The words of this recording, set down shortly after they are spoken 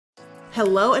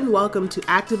Hello and welcome to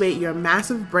Activate Your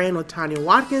Massive Brand with Tanya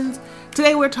Watkins.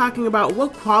 Today we're talking about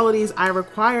what qualities I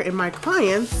require in my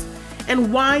clients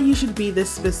and why you should be this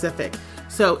specific.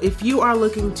 So if you are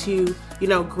looking to,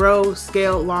 grow,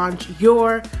 scale, launch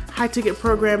your high ticket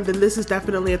program, then this is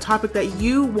definitely a topic that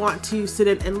you want to sit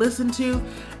in and listen to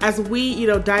as we,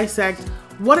 dissect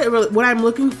what I'm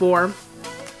looking for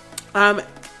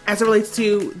as it relates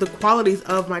to the qualities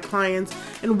of my clients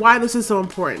and why this is so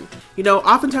important.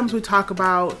 Oftentimes we talk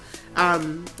about,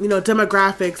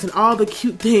 demographics and all the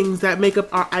cute things that make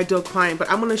up our ideal client, but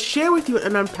I'm going to share with you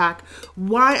and unpack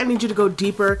why I need you to go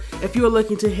deeper if you are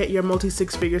looking to hit your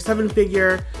multi-6-figure,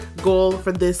 7-figure goal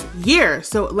for this year.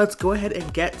 So let's go ahead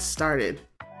and get started.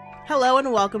 Hello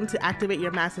and welcome to Activate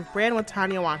Your Massive Brand with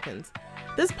Tanya Watkins.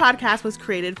 This podcast was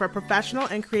created for professional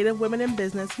and creative women in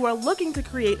business who are looking to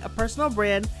create a personal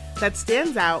brand that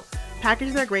stands out,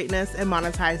 package their greatness, and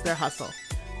monetize their hustle.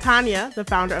 Tanya, the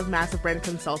founder of Massive Brand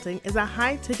Consulting, is a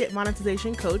high-ticket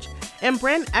monetization coach and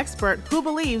brand expert who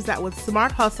believes that with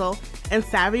smart hustle and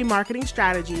savvy marketing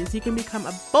strategies, you can become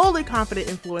a boldly confident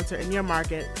influencer in your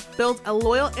market, build a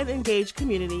loyal and engaged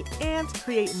community, and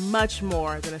create much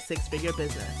more than a 6-figure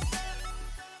business.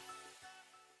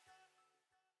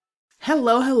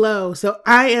 Hello. So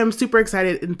I am super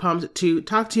excited and pumped to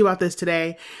talk to you about this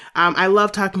today. I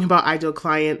love talking about ideal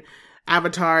client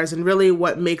avatars and really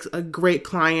what makes a great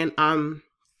client.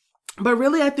 But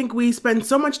really, I think we spend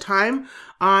so much time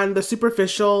on the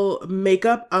superficial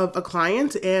makeup of a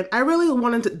client, and I really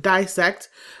wanted to dissect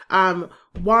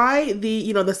why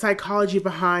the psychology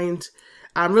behind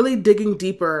really digging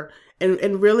deeper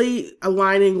and really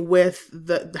aligning with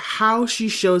the how she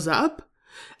shows up.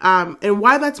 And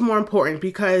why that's more important,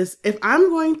 because if I'm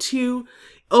going to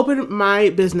open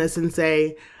my business and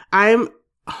say, I'm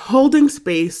holding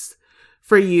space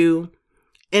for you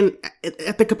and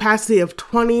at the capacity of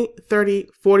 $20,000, $30,000,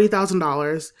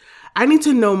 $40,000, I need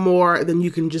to know more than you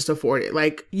can just afford it.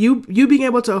 Like you being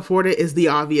able to afford it is the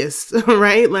obvious,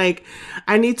 right? Like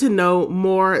I need to know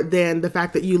more than the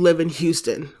fact that you live in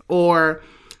Houston or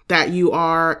that you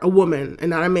are a woman and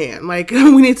not a man. Like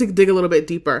we need to dig a little bit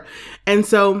deeper. And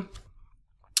so,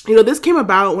 this came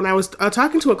about when I was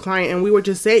talking to a client and we were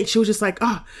just saying, she was just like,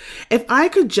 if I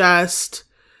could just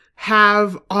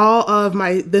have all of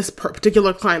this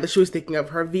particular client that she was thinking of,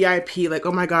 her VIP, like,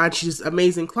 oh my God, she's an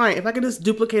amazing client. If I could just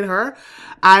duplicate her,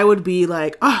 I would be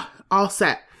like, all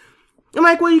set. I'm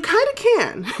like, well, you kind of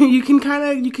can. You can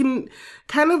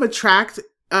kind of attract,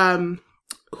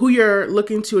 who you're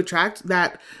looking to attract,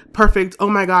 that perfect, oh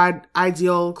my God,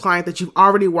 ideal client that you've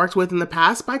already worked with in the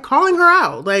past by calling her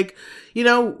out. Like,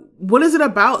 what is it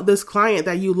about this client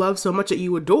that you love so much that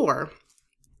you adore?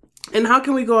 And how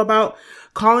can we go about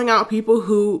calling out people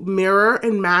who mirror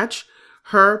and match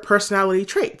her personality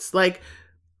traits? Like,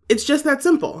 it's just that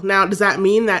simple. Now, does that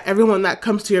mean that everyone that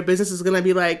comes to your business is going to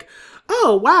be like,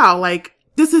 oh, wow, like,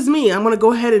 this is me. I'm going to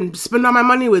go ahead and spend all my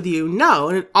money with you. No.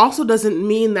 And it also doesn't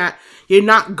mean that you're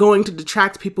not going to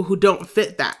detract people who don't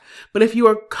fit that. But if you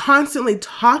are constantly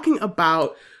talking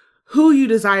about who you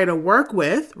desire to work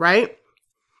with, right?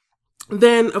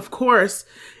 Then of course,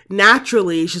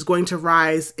 naturally she's going to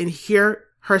rise and hear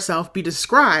herself be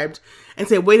described and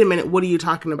say, wait a minute, what are you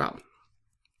talking about?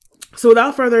 So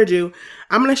without further ado,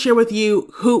 I'm going to share with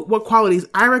you what qualities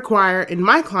I require in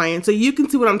my clients so you can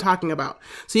see what I'm talking about.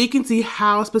 So you can see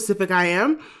how specific I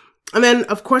am. And then,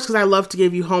 of course, because I love to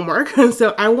give you homework,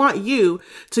 so I want you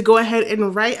to go ahead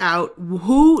and write out,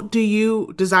 who do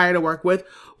you desire to work with?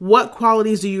 What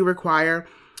qualities do you require?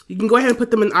 You can go ahead and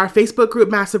put them in our Facebook group,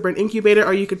 Massive Brand Incubator,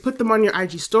 or you could put them on your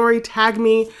IG story, tag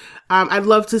me. I'd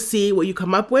love to see what you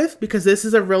come up with because this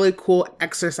is a really cool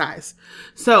exercise.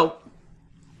 So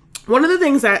one of the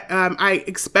things that I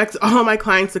expect all my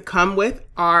clients to come with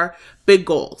are big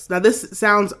goals. Now, this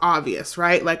sounds obvious,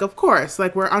 right? Like, of course,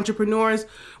 like we're entrepreneurs,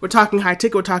 we're talking high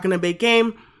ticket, we're talking a big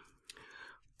game,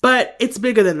 but it's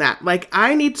bigger than that. Like,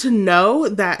 I need to know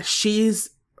that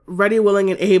she's ready, willing,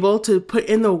 and able to put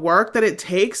in the work that it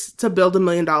takes to build $1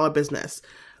 million business.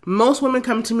 Most women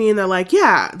come to me and they're like,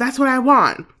 yeah, that's what I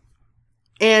want.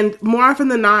 And more often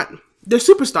than not, they're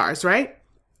superstars, right?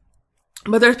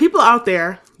 But there's people out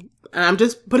there, and I'm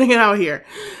just putting it out here,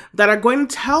 that are going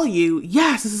to tell you,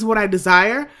 yes, this is what I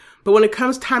desire. But when it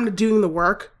comes time to doing the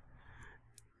work,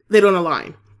 they don't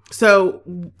align. So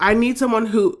I need someone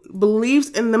who believes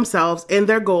in themselves and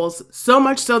their goals so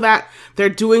much so that they're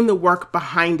doing the work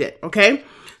behind it. Okay.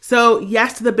 So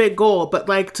yes to the big goal, but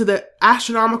like to the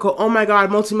astronomical, oh my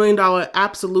God, multi-million-dollar,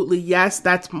 absolutely yes,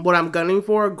 that's what I'm gunning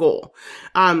for, goal.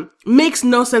 Makes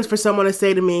no sense for someone to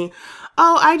say to me,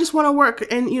 oh, I just want to work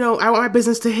and, I want my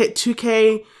business to hit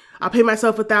 2K I'll pay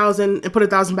myself $1,000 and put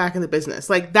 $1,000 back in the business.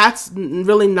 Like, that's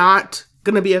really not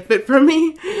going to be a fit for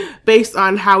me based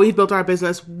on how we've built our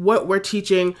business, what we're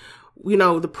teaching,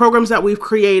 the programs that we've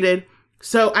created.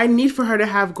 So I need for her to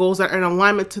have goals that are in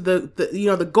alignment to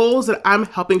the goals that I'm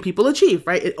helping people achieve,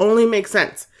 right? It only makes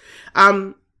sense.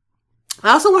 I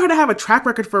also want her to have a track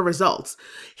record for results.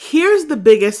 Here's the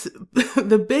biggest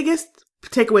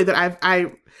takeaway that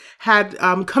I had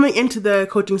coming into the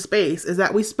coaching space is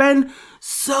that we spend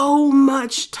so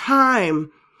much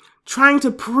time trying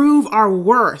to prove our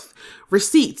worth.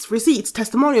 Receipts,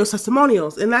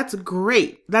 testimonials. And that's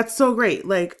great. That's so great.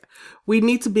 Like, we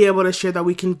need to be able to share that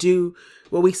we can do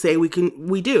what we say we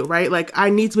do, right? Like, I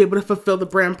need to be able to fulfill the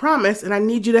brand promise, and I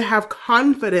need you to have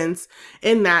confidence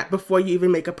in that before you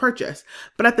even make a purchase.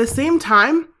 But at the same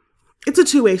time, it's a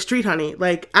two-way street, honey.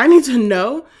 Like, I need to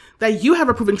know that you have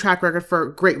a proven track record for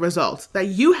great results, that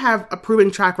you have a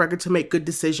proven track record to make good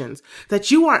decisions,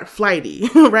 that you aren't flighty,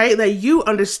 right? That you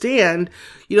understand,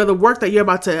 the work that you're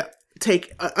about to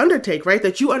undertake, right?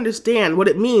 That you understand what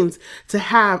it means to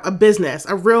have a business,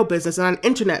 a real business, and an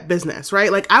internet business,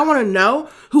 right? Like, I want to know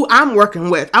who I'm working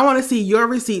with. I want to see your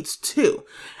receipts too.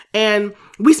 And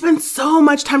we spend so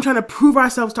much time trying to prove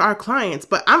ourselves to our clients,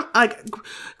 but I'm like,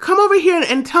 come over here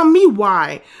and tell me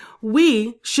why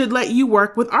we should let you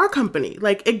work with our company.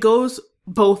 Like, it goes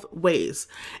both ways.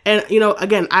 And,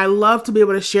 again, I love to be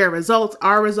able to share results,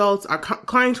 our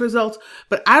clients' results,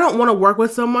 but I don't want to work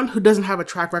with someone who doesn't have a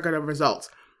track record of results.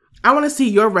 I want to see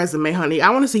your resume, honey. I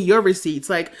want to see your receipts.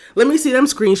 Like, let me see them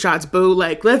screenshots, boo.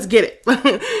 Like, let's get it.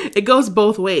 It goes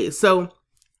both ways. So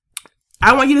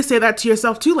I want you to say that to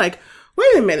yourself too. Like,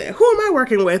 wait a minute, who am I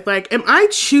working with? Like, am I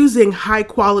choosing high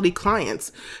quality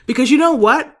clients? Because you know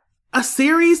what? A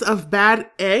series of bad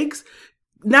eggs,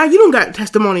 now you don't got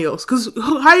testimonials. Because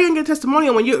how are you going to get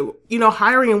testimonial when you're,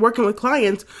 hiring and working with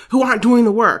clients who aren't doing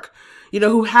the work,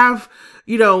 who have,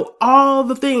 all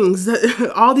the things,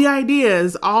 all the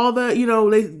ideas, all the,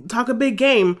 they talk a big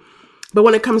game, but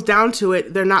when it comes down to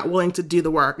it, they're not willing to do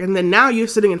the work. And then now you're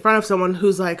sitting in front of someone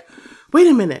who's like, wait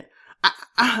a minute,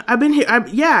 I've been here.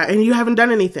 And you haven't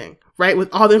done anything, right? With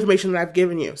all the information that I've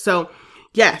given you. So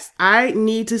yes, I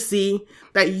need to see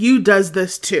that you does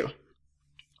this too.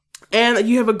 And that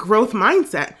you have a growth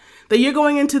mindset, that you're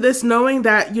going into this knowing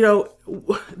that,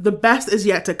 the best is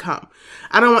yet to come.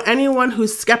 I don't want anyone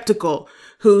who's skeptical,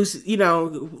 who's,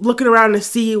 looking around to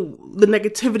see the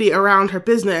negativity around her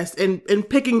business and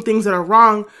picking things that are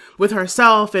wrong with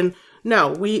herself. And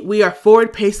no, we are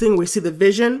forward pacing. We see the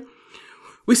vision.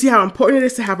 We see how important it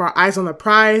is to have our eyes on the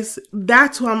prize.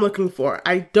 That's who I'm looking for.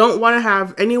 I don't want to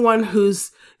have anyone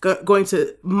who's going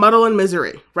to muddle in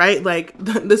misery, right? Like,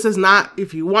 this is not,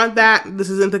 if you want that, this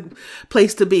isn't the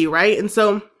place to be, right? And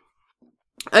so,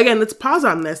 again, let's pause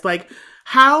on this. Like,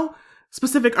 how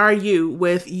specific are you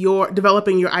with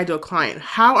developing your ideal client?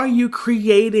 How are you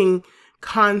creating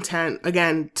content,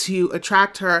 again, to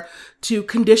attract her, to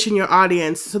condition your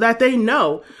audience so that they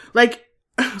know, like,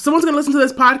 someone's going to listen to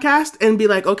this podcast and be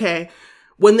like, okay,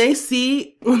 when they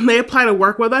apply to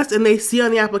work with us and they see on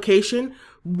the application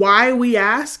why we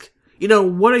ask,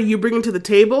 what are you bringing to the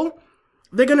table?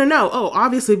 They're going to know,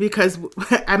 obviously, because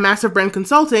at Massive Brand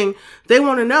Consulting, they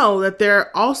want to know that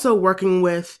they're also working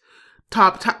with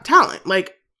top talent.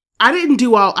 Like, I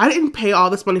didn't pay all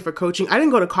this money for coaching. I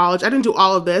didn't go to college. I didn't do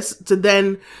all of this to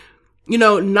then,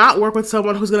 not work with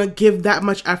someone who's going to give that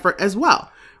much effort as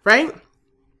well. Right?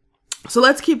 So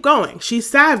let's keep going. She's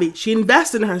savvy. She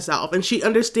invests in herself and she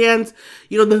understands,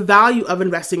 the value of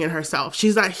investing in herself.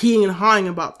 She's not heeing and hawing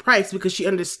about price because she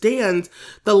understands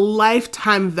the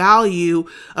lifetime value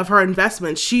of her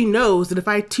investment. She knows that if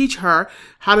I teach her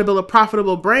how to build a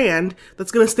profitable brand,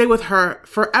 that's going to stay with her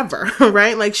forever,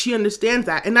 right? Like, she understands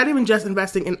that. And not even just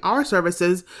investing in our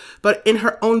services, but in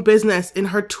her own business, in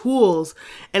her tools,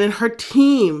 and in her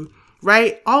team.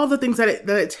 Right? All of the things that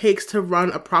it takes to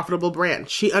run a profitable brand.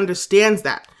 She understands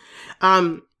that.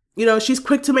 She's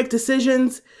quick to make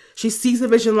decisions. She sees the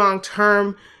vision long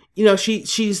term.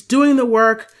 She's doing the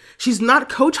work. She's not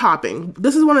coach hopping.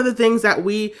 This is one of the things that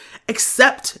we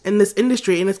accept in this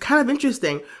industry. And it's kind of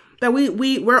interesting that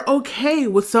we're okay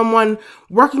with someone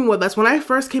working with us. When I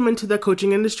first came into the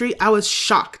coaching industry, I was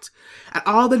shocked at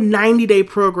all the 90-day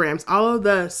programs, all of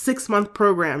the 6-month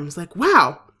programs. Like,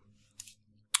 wow.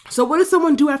 So what does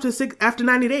someone do after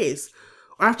 90 days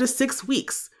or after 6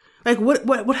 weeks? Like,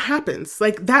 what happens?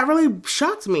 Like, that really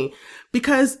shocked me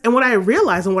because, and what I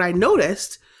realized and what I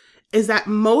noticed is that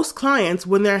most clients,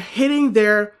 when they're hitting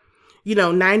their,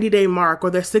 90-day mark or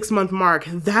their 6-month mark,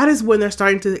 that is when they're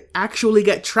starting to actually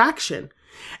get traction.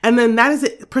 And then that is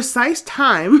a precise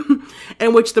time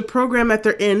in which the program that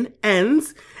they're in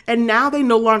ends And now they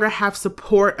no longer have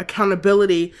support,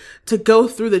 accountability to go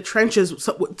through the trenches,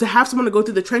 to have someone to go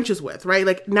through the trenches with, right?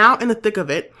 Like now in the thick of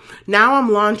it, now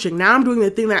I'm launching, now I'm doing the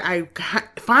thing that I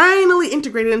finally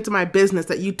integrated into my business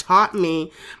that you taught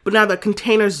me, but now the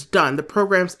container's done, the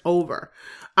program's over.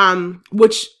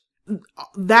 Which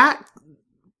that,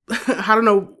 I don't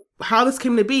know how this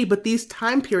came to be, but these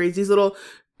time periods, these little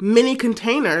mini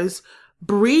containers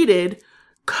breeded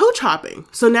coach hopping.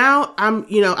 So now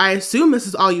I assume this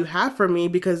is all you have for me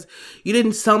because you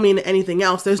didn't sell me into anything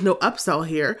else. There's no upsell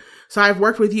here. So I've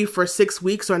worked with you for 6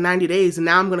 weeks or 90 days and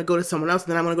now I'm going to go to someone else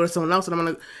and then I'm going to go to someone else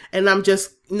and I'm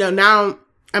just, now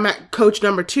I'm at coach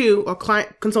number 2 or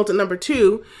client consultant number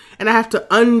 2 and I have to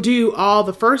undo all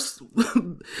the first,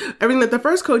 everything that the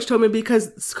first coach told me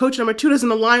because coach number 2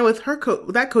 doesn't align with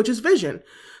that coach's vision.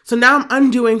 So now I'm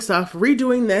undoing stuff,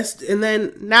 redoing this, and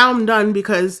then now I'm done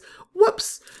because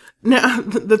whoops, now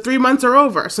the 3 months are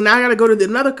over. So now I got to go to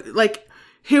another,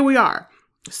 here we are.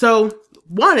 So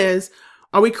one is,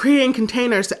 are we creating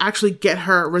containers to actually get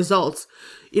her results?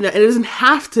 It doesn't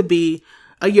have to be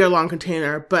a year-long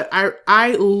container, but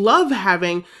I love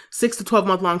having 6 to 12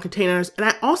 month long containers. And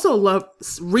I also love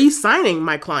re-signing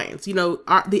my clients.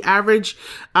 The average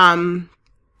time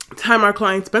our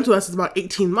clients spent with us is about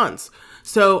 18 months.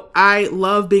 So I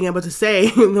love being able to say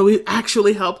that we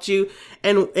actually helped you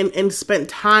and spent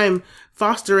time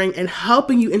fostering and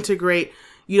helping you integrate,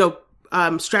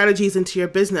 strategies into your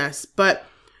business. But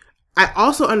I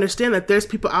also understand that there's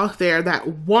people out there that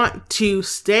want to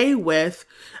stay with,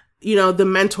 the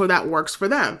mentor that works for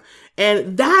them.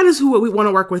 And that is who we want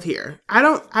to work with here. I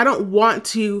don't want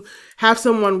to have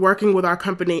someone working with our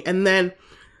company and then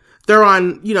they're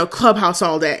on, Clubhouse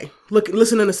all day,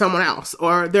 listening to someone else,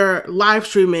 or they're live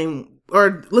streaming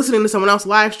or listening to someone else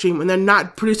live stream and they're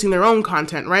not producing their own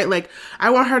content, right? Like I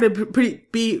want her to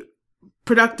be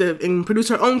productive and produce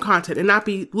her own content and not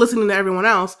be listening to everyone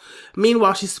else.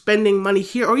 Meanwhile, she's spending money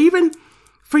here or even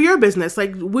for your business.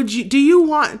 Like, do you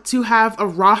want to have a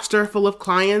roster full of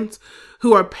clients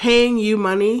who are paying you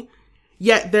money,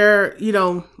 yet they're,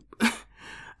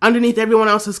 underneath everyone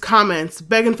else's comments,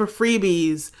 begging for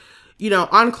freebies,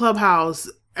 on Clubhouse,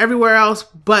 everywhere else,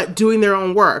 but doing their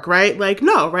own work, right? Like,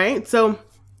 no, right? So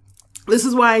this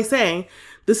is why I say,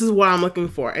 this is what I'm looking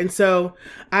for. And so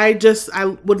I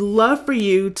would love for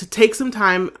you to take some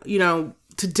time,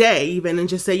 today even, and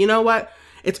just say, you know what?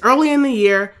 It's early in the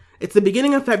year. It's the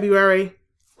beginning of February.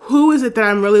 Who is it that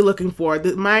I'm really looking for?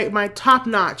 My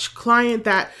top-notch client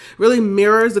that really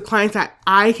mirrors the clients that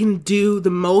I can do the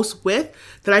most with,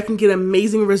 that I can get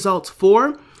amazing results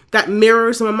for, that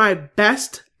mirrors some of my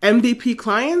best MVP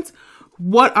clients.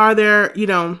 What are their,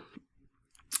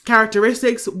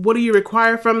 characteristics? What do you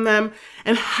require from them?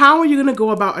 And how are you going to go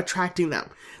about attracting them?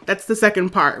 That's the second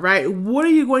part, right? What are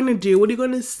you going to do? What are you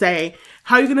going to say?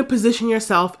 How are you going to position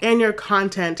yourself and your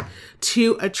content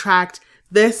to attract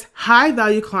this high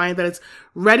value client that is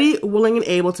ready, willing, and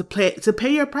able to pay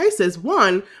your prices?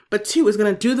 1, but 2 is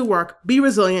going to do the work, be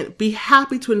resilient, be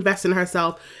happy to invest in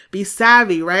herself, be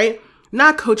savvy, right?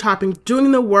 Not coach hopping,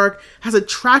 doing the work, has a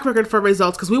track record for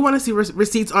results because we want to see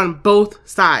receipts on both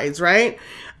sides, right?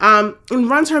 And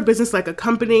runs her business like a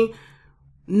company,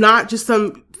 not just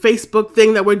some Facebook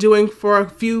thing that we're doing for a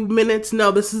few minutes.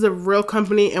 No, this is a real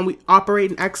company and we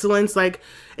operate in excellence. Like,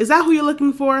 is that who you're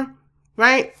looking for,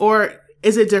 right? Or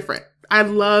is it different? I'd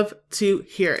love to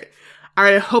hear it. All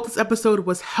right, I hope this episode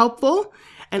was helpful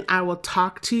and I will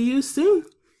talk to you soon.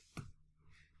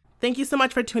 Thank you so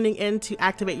much for tuning in to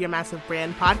Activate Your Massive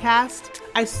Brand podcast.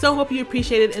 I so hope you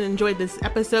appreciated and enjoyed this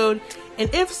episode. And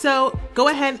if so, go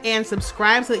ahead and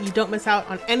subscribe so that you don't miss out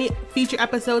on any future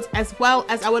episodes, as well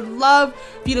as I would love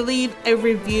for you to leave a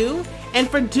review. And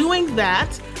for doing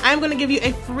that, I'm going to give you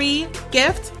a free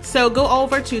gift. So go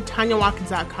over to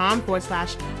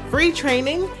tanyawatkins.com/free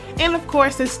training. And of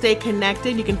course, to stay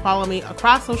connected, you can follow me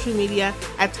across social media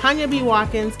at Tanya B.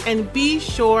 Watkins, and be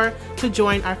sure to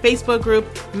join our Facebook group,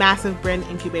 Massive Brand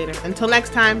Incubator. Until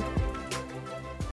next time,